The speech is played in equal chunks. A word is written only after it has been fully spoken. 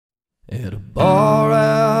At a bar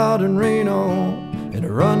out in Reno, in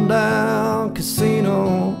a rundown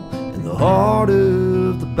casino, in the heart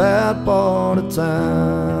of the bad part of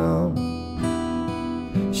town.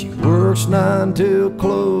 She works 9 till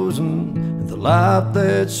closing, and the life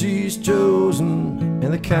that she's chosen,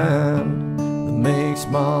 and the kind that makes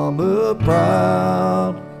mama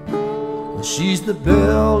proud. Well, she's the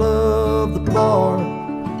belle of the bar,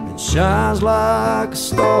 and shines like a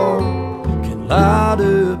star, can light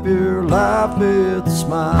up your life with a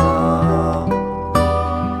smile.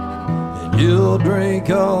 And you'll drink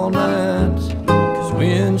all night, 'cause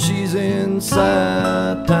when she's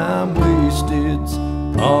inside, time wasted's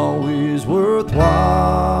always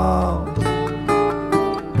worthwhile.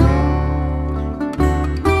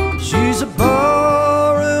 She's a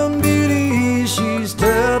barroom beauty, she's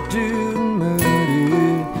tattooed and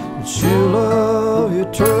moody, and she'll love you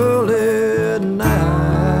truly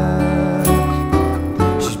tonight.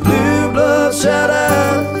 She's blue bloodshot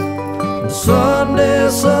eyes, and Sunday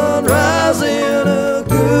sunrise in a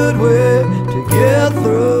good way to get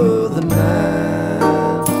through the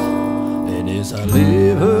night. And as I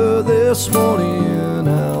leave her this morning,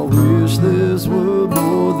 I wish this were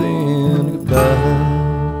more than goodbye.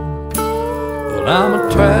 Well, I'm a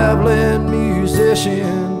traveling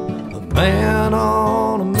musician, a man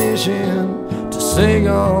on a mission to sing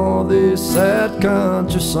all these sad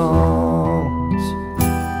country songs.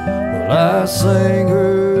 Well, I sang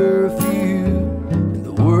her a few, and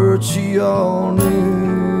the words she all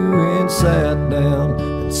knew, and sat down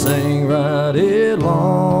and sang right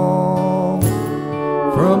along.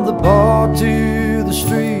 From the bar to the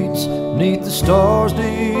streets, neath the stars to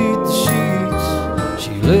eat the sheets,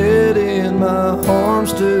 she laid in my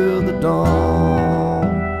arms till the dawn.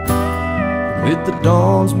 With the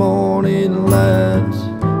dawn's morning light,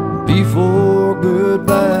 before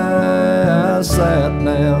goodbye, I sat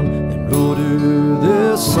down and wrote her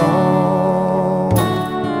this song.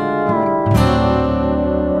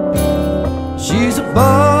 She's a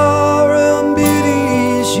barroom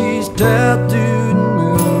beauty, she's tattooed and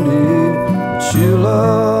moody, but she'll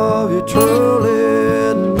love you truly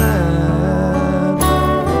tonight.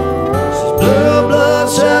 She's blue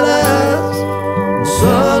bloodshot eyes, and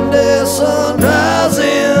Sunday sunrise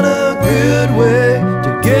in a good way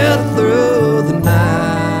to get through the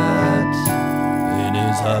night. And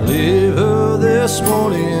as I leave her this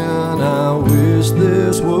morning, I wish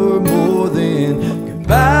this were more than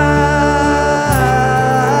goodbye.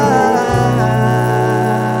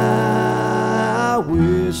 I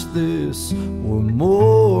wish this were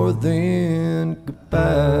more than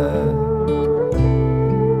goodbye.